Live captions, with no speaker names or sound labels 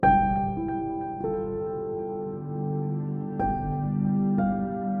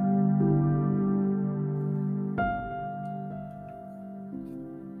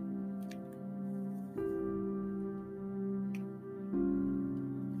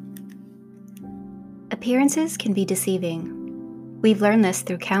Appearances can be deceiving. We've learned this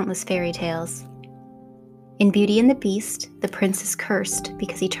through countless fairy tales. In Beauty and the Beast, the prince is cursed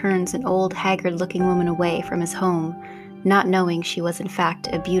because he turns an old, haggard-looking woman away from his home, not knowing she was in fact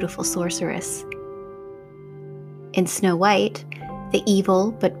a beautiful sorceress. In Snow White, the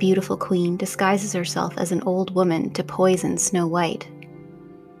evil but beautiful queen disguises herself as an old woman to poison Snow White.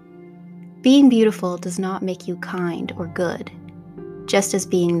 Being beautiful does not make you kind or good, just as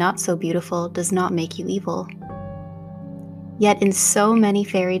being not so beautiful does not make you evil. Yet in so many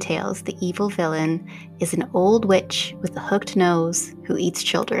fairy tales, the evil villain is an old witch with a hooked nose who eats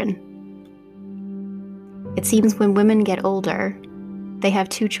children. It seems when women get older, they have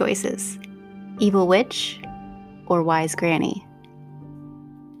two choices: evil witch or wise granny.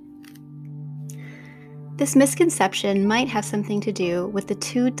 This misconception might have something to do with the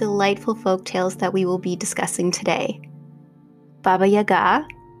two delightful folk tales that we will be discussing today: Baba Yaga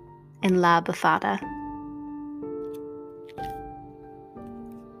and La Befana.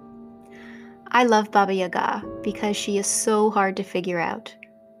 I love Baba Yaga because she is so hard to figure out.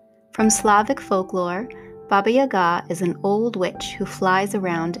 From Slavic folklore, Baba Yaga is an old witch who flies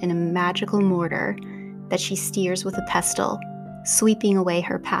around in a magical mortar that she steers with a pestle, sweeping away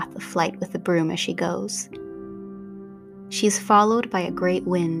her path of flight with a broom as she goes. She is followed by a great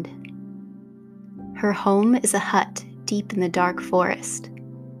wind. Her home is a hut deep in the dark forest.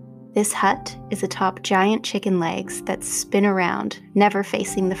 This hut is atop giant chicken legs that spin around, never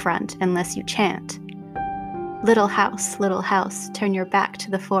facing the front unless you chant, little house, turn your back to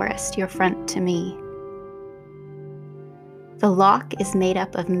the forest, your front to me." The lock is made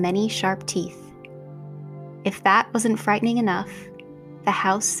up of many sharp teeth. If that wasn't frightening enough, the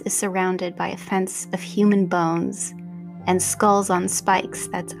house is surrounded by a fence of human bones and skulls on spikes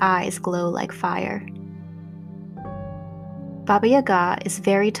that's eyes glow like fire. Baba Yaga is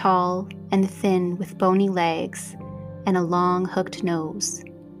very tall and thin with bony legs and a long hooked nose.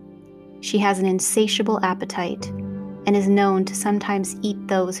 She has an insatiable appetite and is known to sometimes eat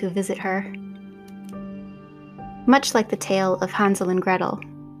those who visit her. Much like the tale of Hansel and Gretel,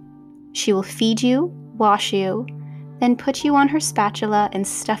 she will feed you, wash you, then put you on her spatula and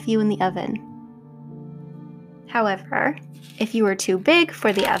stuff you in the oven. However, if you are too big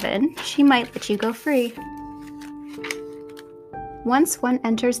for the oven, she might let you go free. Once one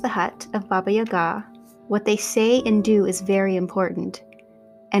enters the hut of Baba Yaga, what they say and do is very important,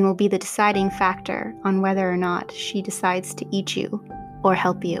 and will be the deciding factor on whether or not she decides to eat you or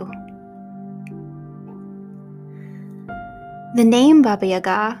help you. The name Baba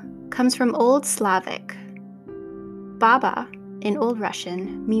Yaga comes from Old Slavic. Baba, in Old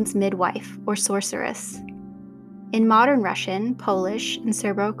Russian, means midwife or sorceress. In modern Russian, Polish, and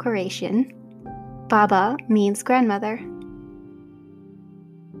Serbo-Croatian, Baba means grandmother.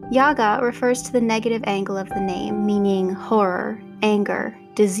 Yaga refers to the negative angle of the name, meaning horror, anger,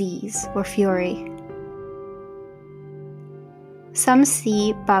 disease, or fury. Some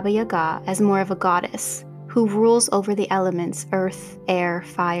see Baba Yaga as more of a goddess who rules over the elements earth, air,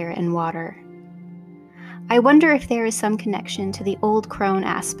 fire, and water. I wonder if there is some connection to the old crone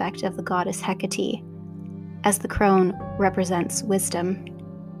aspect of the goddess Hecate, as the crone represents wisdom.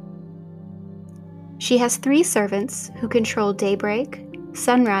 She has 3 servants who control daybreak,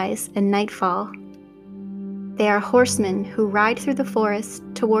 sunrise, and nightfall. They are horsemen who ride through the forest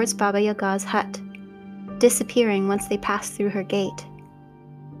towards Baba Yaga's hut, disappearing once they pass through her gate.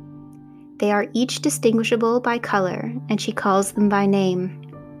 They are each distinguishable by color, and she calls them by name.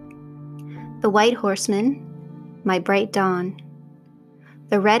 The white horseman, my bright dawn.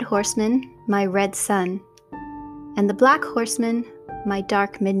 The red horseman, my red sun. And the black horseman, my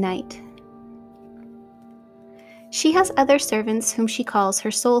dark midnight. She has other servants whom she calls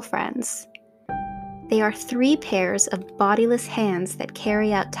her soul friends. They are 3 pairs of bodiless hands that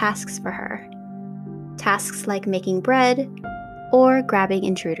carry out tasks for her. Tasks like making bread or grabbing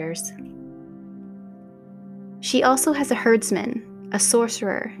intruders. She also has a herdsman, a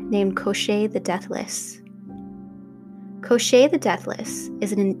sorcerer named Koshchei the Deathless. Koshchei the Deathless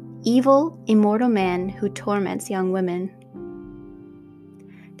is an evil, immortal man who torments young women.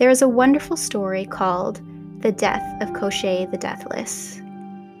 There is a wonderful story called The Death of Koshchei the Deathless.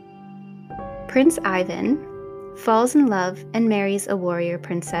 Prince Ivan falls in love and marries a warrior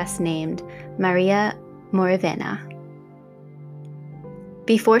princess named Maria Morevena.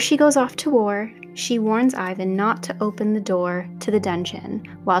 Before she goes off to war, she warns Ivan not to open the door to the dungeon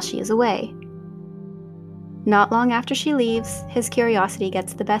while she is away. Not long after she leaves, his curiosity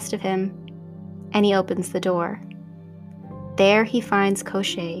gets the best of him, and he opens the door. There he finds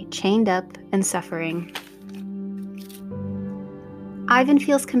Koshchei chained up and suffering. Ivan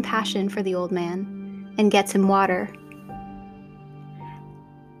feels compassion for the old man and gets him water.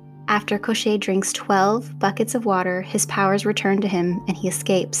 After Koshchei drinks 12 buckets of water, his powers return to him and he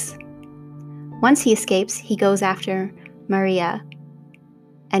escapes. Once he escapes, he goes after Maria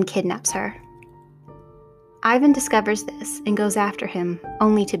and kidnaps her. Ivan discovers this and goes after him,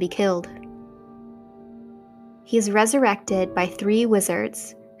 only to be killed. He is resurrected by 3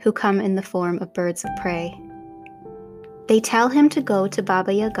 wizards who come in the form of birds of prey. They tell him to go to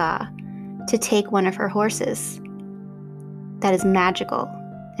Baba Yaga to take one of her horses that is magical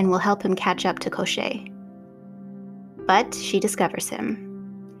and will help him catch up to Koshchei. But she discovers him.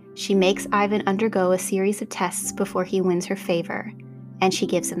 She makes Ivan undergo a series of tests before he wins her favor, and she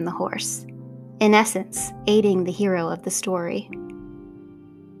gives him the horse, in essence, aiding the hero of the story.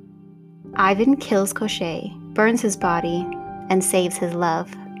 Ivan kills Koshchei, burns his body, and saves his love.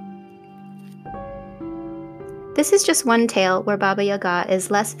 This is just one tale where Baba Yaga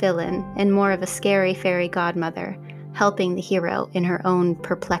is less villain and more of a scary fairy godmother, helping the hero in her own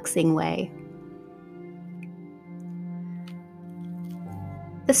perplexing way.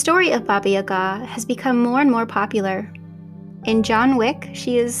 The story of Baba Yaga has become more and more popular. In John Wick,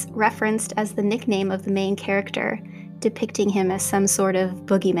 she is referenced as the nickname of the main character, depicting him as some sort of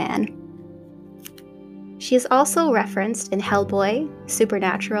boogeyman. She is also referenced in Hellboy,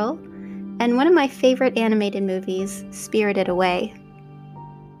 Supernatural, and one of my favorite animated movies, Spirited Away.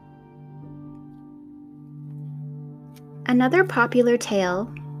 Another popular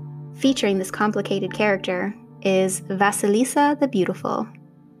tale featuring this complicated character is Vasilisa the Beautiful.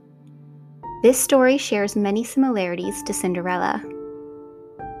 This story shares many similarities to Cinderella.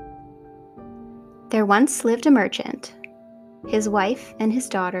 There once lived a merchant, his wife and his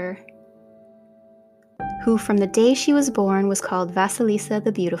daughter, who from the day she was born was called Vasilisa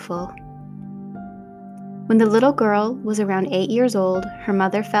the Beautiful. When the little girl was around 8 years old, her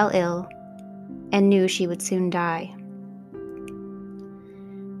mother fell ill and knew she would soon die.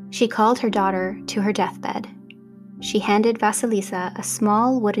 She called her daughter to her deathbed. She handed Vasilisa a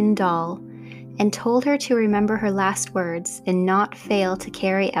small wooden doll and told her to remember her last words and not fail to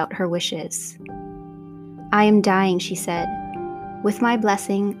carry out her wishes. "I am dying," she said. "With my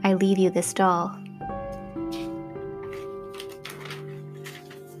blessing, I leave you this doll."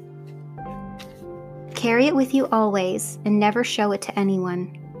 Carry it with you always and never show it to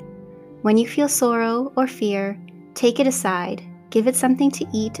anyone. When you feel sorrow or fear, take it aside, give it something to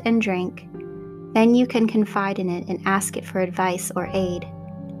eat and drink. Then you can confide in it and ask it for advice or aid.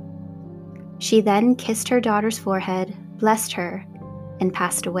 She then kissed her daughter's forehead, blessed her, and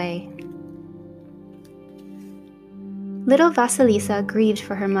passed away. Little Vasilisa grieved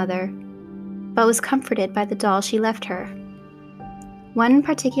for her mother, but was comforted by the doll she left her. One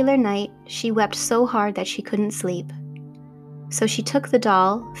particular night, she wept so hard that she couldn't sleep. So she took the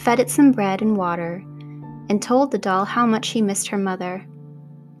doll, fed it some bread and water, and told the doll how much she missed her mother.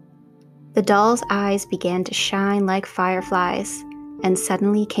 The doll's eyes began to shine like fireflies and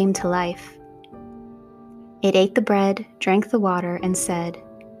suddenly came to life. It ate the bread, drank the water, and said,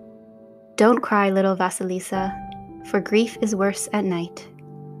 "Don't cry, little Vasilisa, for grief is worse at night.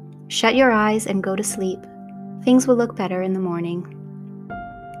 Shut your eyes and go to sleep. Things will look better in the morning."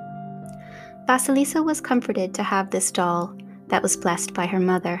 Vasilisa was comforted to have this doll that was blessed by her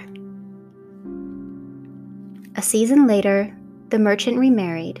mother. A season later, the merchant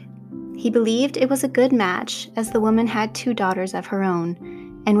remarried. He believed it was a good match, as the woman had 2 daughters of her own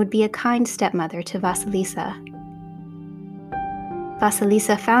and would be a kind stepmother to Vasilisa.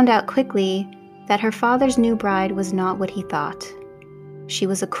 Vasilisa found out quickly that her father's new bride was not what he thought. She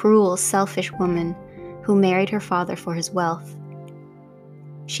was a cruel, selfish woman who married her father for his wealth.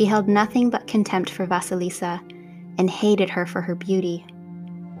 She held nothing but contempt for Vasilisa and hated her for her beauty.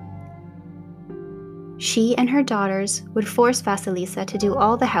 She and her daughters would force Vasilisa to do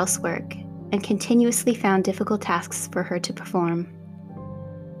all the housework and continuously found difficult tasks for her to perform.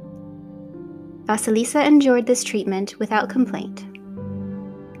 Vasilisa endured this treatment without complaint.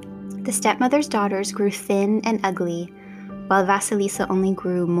 The stepmother's daughters grew thin and ugly, while Vasilisa only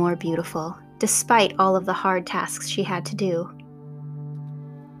grew more beautiful, despite all of the hard tasks she had to do.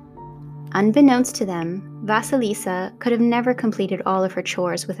 Unbeknownst to them, Vasilisa could have never completed all of her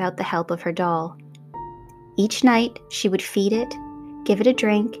chores without the help of her doll. Each night, she would feed it, give it a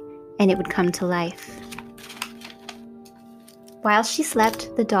drink, and it would come to life. While she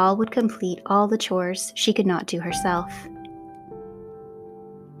slept, the doll would complete all the chores she could not do herself.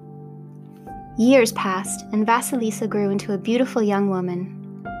 Years passed, and Vasilisa grew into a beautiful young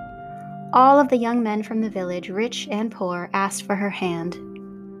woman. All of the young men from the village, rich and poor, asked for her hand.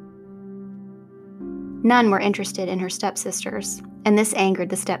 None were interested in her stepsisters, and this angered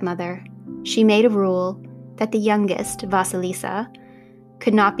the stepmother. She made a rule that the youngest, Vasilisa,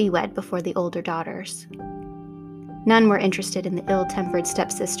 could not be wed before the older daughters. None were interested in the ill-tempered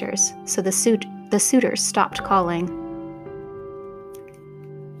stepsisters, so the suitors stopped calling.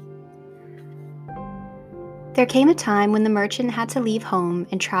 There came a time when the merchant had to leave home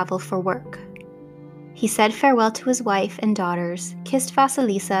and travel for work. He said farewell to his wife and daughters, kissed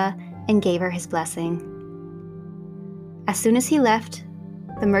Vasilisa, and gave her his blessing. As soon as he left,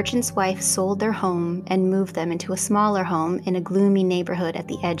 the merchant's wife sold their home and moved them into a smaller home in a gloomy neighborhood at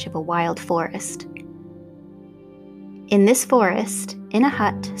the edge of a wild forest. In this forest, in a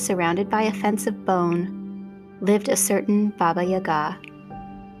hut surrounded by a fence of bone, lived a certain Baba Yaga.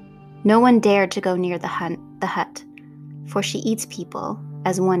 No one dared to go near the hut, for she eats people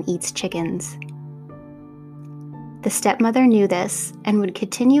as one eats chickens. The stepmother knew this and would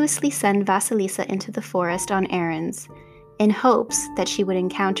continuously send Vasilisa into the forest on errands, in hopes that she would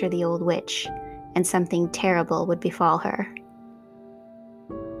encounter the old witch and something terrible would befall her.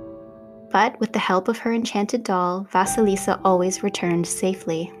 But with the help of her enchanted doll, Vasilisa always returned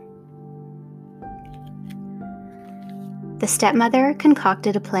safely. The stepmother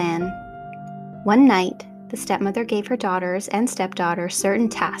concocted a plan. One night, the stepmother gave her daughters and stepdaughter certain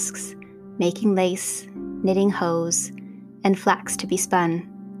tasks, making lace, knitting hose, and flax to be spun.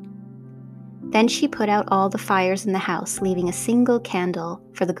 Then she put out all the fires in the house, leaving a single candle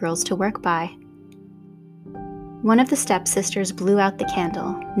for the girls to work by. One of the stepsisters blew out the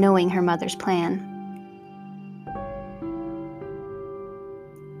candle, knowing her mother's plan.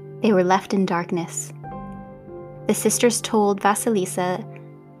 They were left in darkness. The sisters told Vasilisa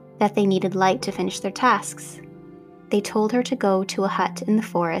that they needed light to finish their tasks. They told her to go to a hut in the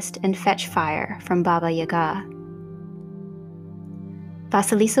forest and fetch fire from Baba Yaga.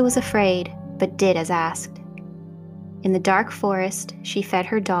 Vasilisa was afraid, but did as asked. In the dark forest, she fed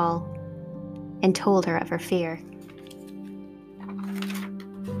her doll and told her of her fear.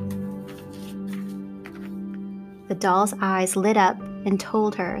 The doll's eyes lit up and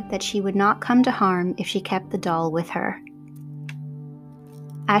told her that she would not come to harm if she kept the doll with her.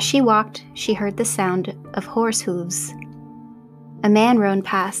 As she walked, she heard the sound of horse hooves. A man rode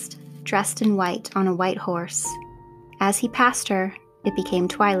past, dressed in white on a white horse. As he passed her, it became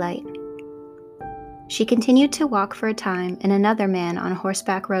twilight. She continued to walk for a time, and another man on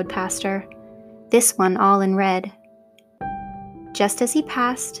horseback rode past her, this one all in red. Just as he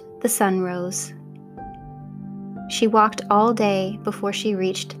passed, the sun rose. She walked all day before she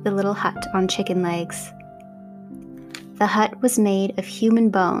reached the little hut on chicken legs. The hut was made of human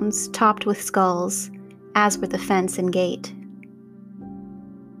bones topped with skulls, as were the fence and gate.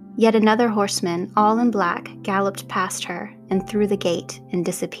 Yet another horseman, all in black, galloped past her and through the gate and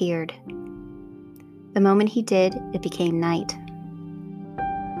disappeared. The moment he did, it became night.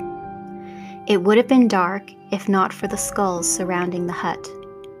 It would have been dark if not for the skulls surrounding the hut.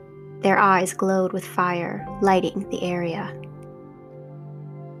 Their eyes glowed with fire, lighting the area.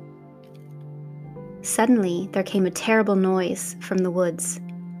 Suddenly, there came a terrible noise from the woods.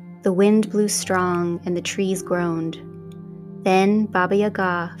 The wind blew strong and the trees groaned. Then Baba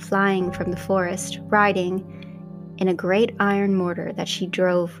Yaga, flying from the forest, riding in a great iron mortar that she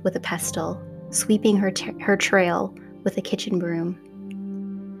drove with a pestle, sweeping her trail with a kitchen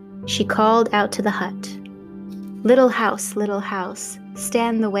broom. She called out to the hut, little house,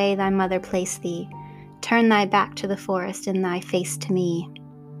 stand the way thy mother placed thee. Turn thy back to the forest and thy face to me."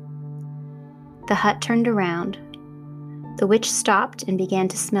 The hut turned around. The witch stopped and began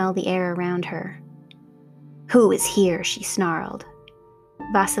to smell the air around her. "Who is here?" she snarled.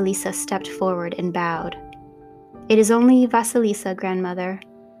 Vasilisa stepped forward and bowed. "It is only Vasilisa, grandmother.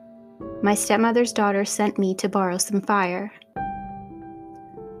 My stepmother's daughter sent me to borrow some fire."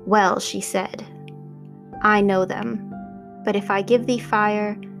 "Well," she said, "I know them, but if I give thee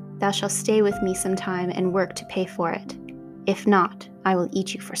fire, thou shalt stay with me some time and work to pay for it. If not, I will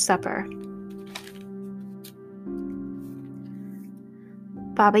eat you for supper."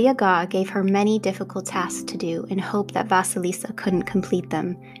 Baba Yaga gave her many difficult tasks to do in hope that Vasilisa couldn't complete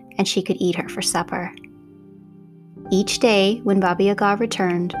them and she could eat her for supper. Each day, when Baba Yaga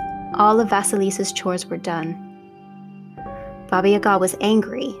returned, all of Vasilisa's chores were done. Baba Yaga was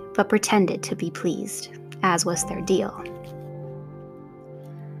angry, but pretended to be pleased, as was their deal.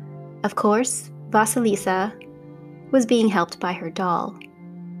 Of course, Vasilisa was being helped by her doll.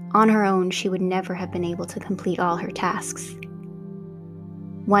 On her own, she would never have been able to complete all her tasks.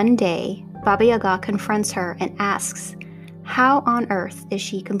 One day, Baba Yaga confronts her and asks, how on earth is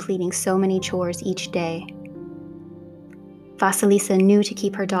she completing so many chores each day? Vasilisa knew to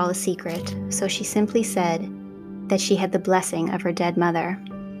keep her doll a secret, so she simply said that she had the blessing of her dead mother.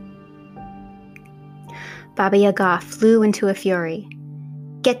 Baba Yaga flew into a fury.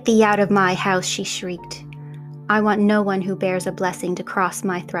 "Get thee out of my house," she shrieked. "I want no one who bears a blessing to cross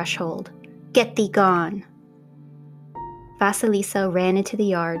my threshold. Get thee gone." Vasilisa ran into the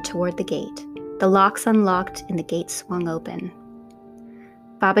yard toward the gate. The locks unlocked and the gate swung open.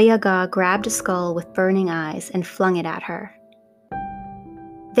 Baba Yaga grabbed a skull with burning eyes and flung it at her.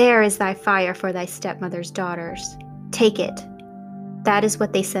 "There is thy fire for thy stepmother's daughters. Take it. That is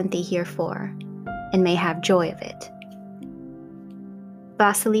what they sent thee here for, and may have joy of it."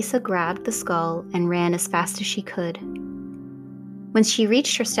 Vasilisa grabbed the skull and ran as fast as she could. When she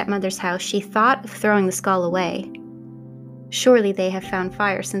reached her stepmother's house, she thought of throwing the skull away. "Surely they have found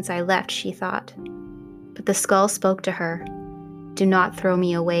fire since I left," she thought. But the skull spoke to her. "Do not throw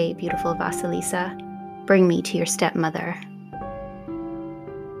me away, beautiful Vasilisa. Bring me to your stepmother."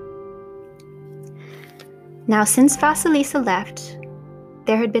 Now, since Vasilisa left,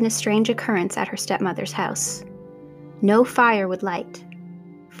 there had been a strange occurrence at her stepmother's house. No fire would light.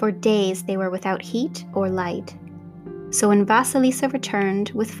 For days they were without heat or light. So when Vasilisa returned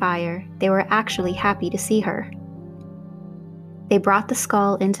with fire, they were actually happy to see her. They brought the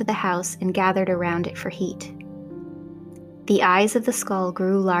skull into the house and gathered around it for heat. The eyes of the skull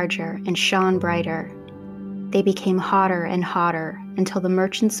grew larger and shone brighter. They became hotter and hotter until the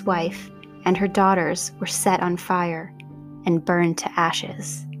merchant's wife and her daughters were set on fire and burned to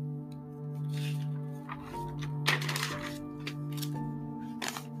ashes.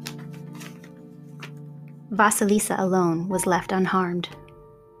 Vasilisa alone was left unharmed.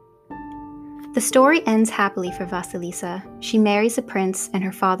 The story ends happily for Vasilisa. She marries a prince and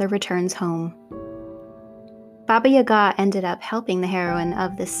her father returns home. Baba Yaga ended up helping the heroine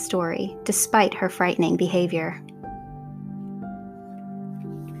of this story, despite her frightening behavior.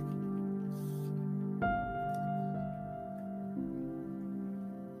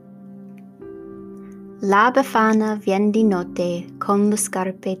 La Befana vien di notte, con le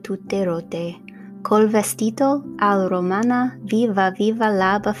scarpe tutte rotte, col vestito al romana, viva viva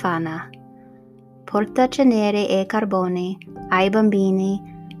la Befana. Porta cenere e carbone, ai bambini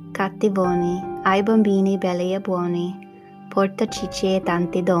cattivoni, ai bambini belli e buoni, porta cicci e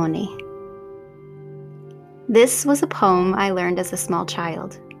tanti doni. This was a poem I learned as a small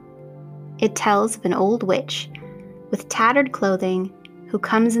child. It tells of an old witch with tattered clothing who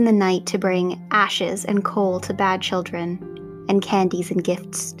comes in the night to bring ashes and coal to bad children and candies and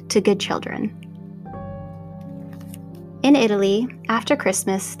gifts to good children. In Italy, after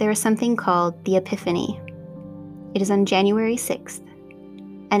Christmas, there is something called the Epiphany. It is on January 6th,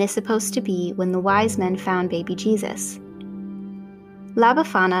 and is supposed to be when the wise men found baby Jesus. La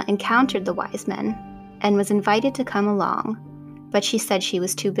Befana encountered the wise men and was invited to come along, but she said she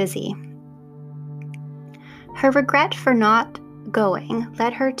was too busy. Her regret for not going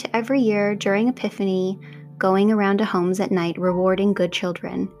led her to every year during Epiphany going around to homes at night rewarding good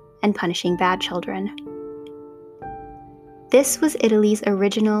children and punishing bad children. This was Italy's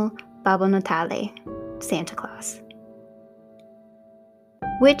original Babbo Natale, Santa Claus,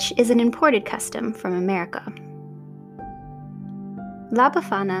 which is an imported custom from America. La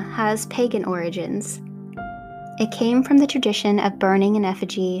Befana has pagan origins. It came from the tradition of burning an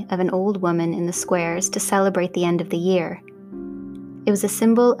effigy of an old woman in the squares to celebrate the end of the year. It was a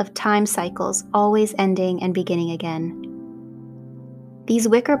symbol of time cycles always ending and beginning again. These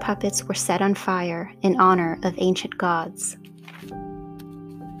wicker puppets were set on fire in honor of ancient gods.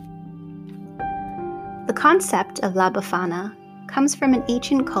 The concept of La Befana comes from an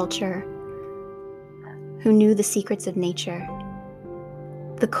ancient culture who knew the secrets of nature.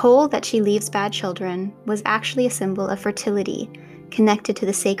 The coal that she leaves bad children was actually a symbol of fertility connected to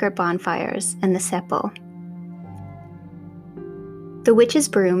the sacred bonfires and the seppo. The witch's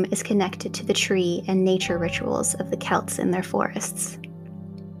broom is connected to the tree and nature rituals of the Celts in their forests.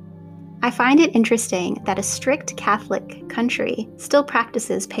 I find it interesting that a strict Catholic country still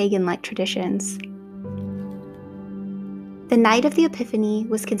practices pagan-like traditions. The night of the Epiphany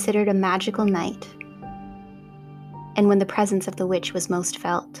was considered a magical night, and when the presence of the witch was most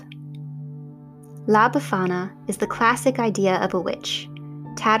felt. La Befana is the classic idea of a witch: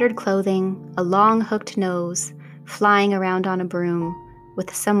 tattered clothing, a long hooked nose, flying around on a broom, with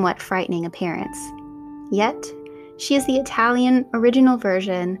a somewhat frightening appearance. Yet, she is the Italian original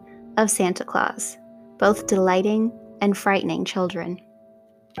version of Santa Claus, both delighting and frightening children.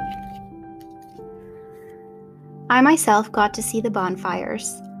 I myself got to see the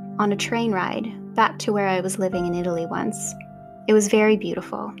bonfires on a train ride back to where I was living in Italy once. It was very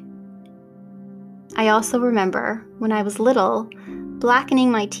beautiful. I also remember, when I was little,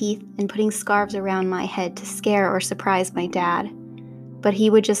 blackening my teeth and putting scarves around my head to scare or surprise my dad, but he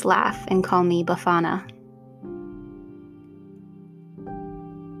would just laugh and call me Befana.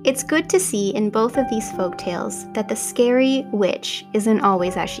 It's good to see in both of these folk tales that the scary witch isn't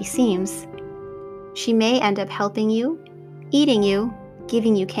always as she seems. She may end up helping you, eating you,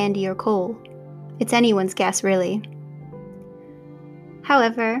 giving you candy or coal. It's anyone's guess, really.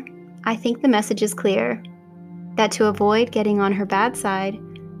 However, I think the message is clear, that to avoid getting on her bad side,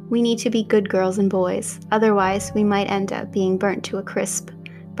 we need to be good girls and boys, otherwise we might end up being burnt to a crisp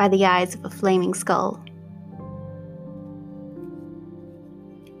by the eyes of a flaming skull.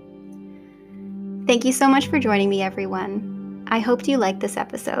 Thank you so much for joining me, everyone. I hoped you liked this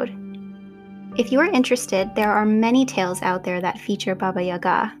episode. If you are interested, there are many tales out there that feature Baba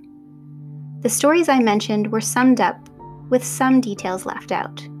Yaga. The stories I mentioned were summed up with some details left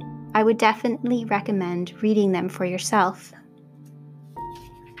out. I would definitely recommend reading them for yourself.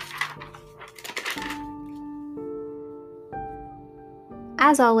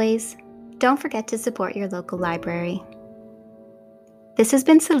 As always, don't forget to support your local library. This has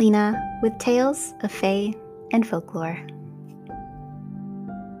been Selena with Tales of Fae and Folklore.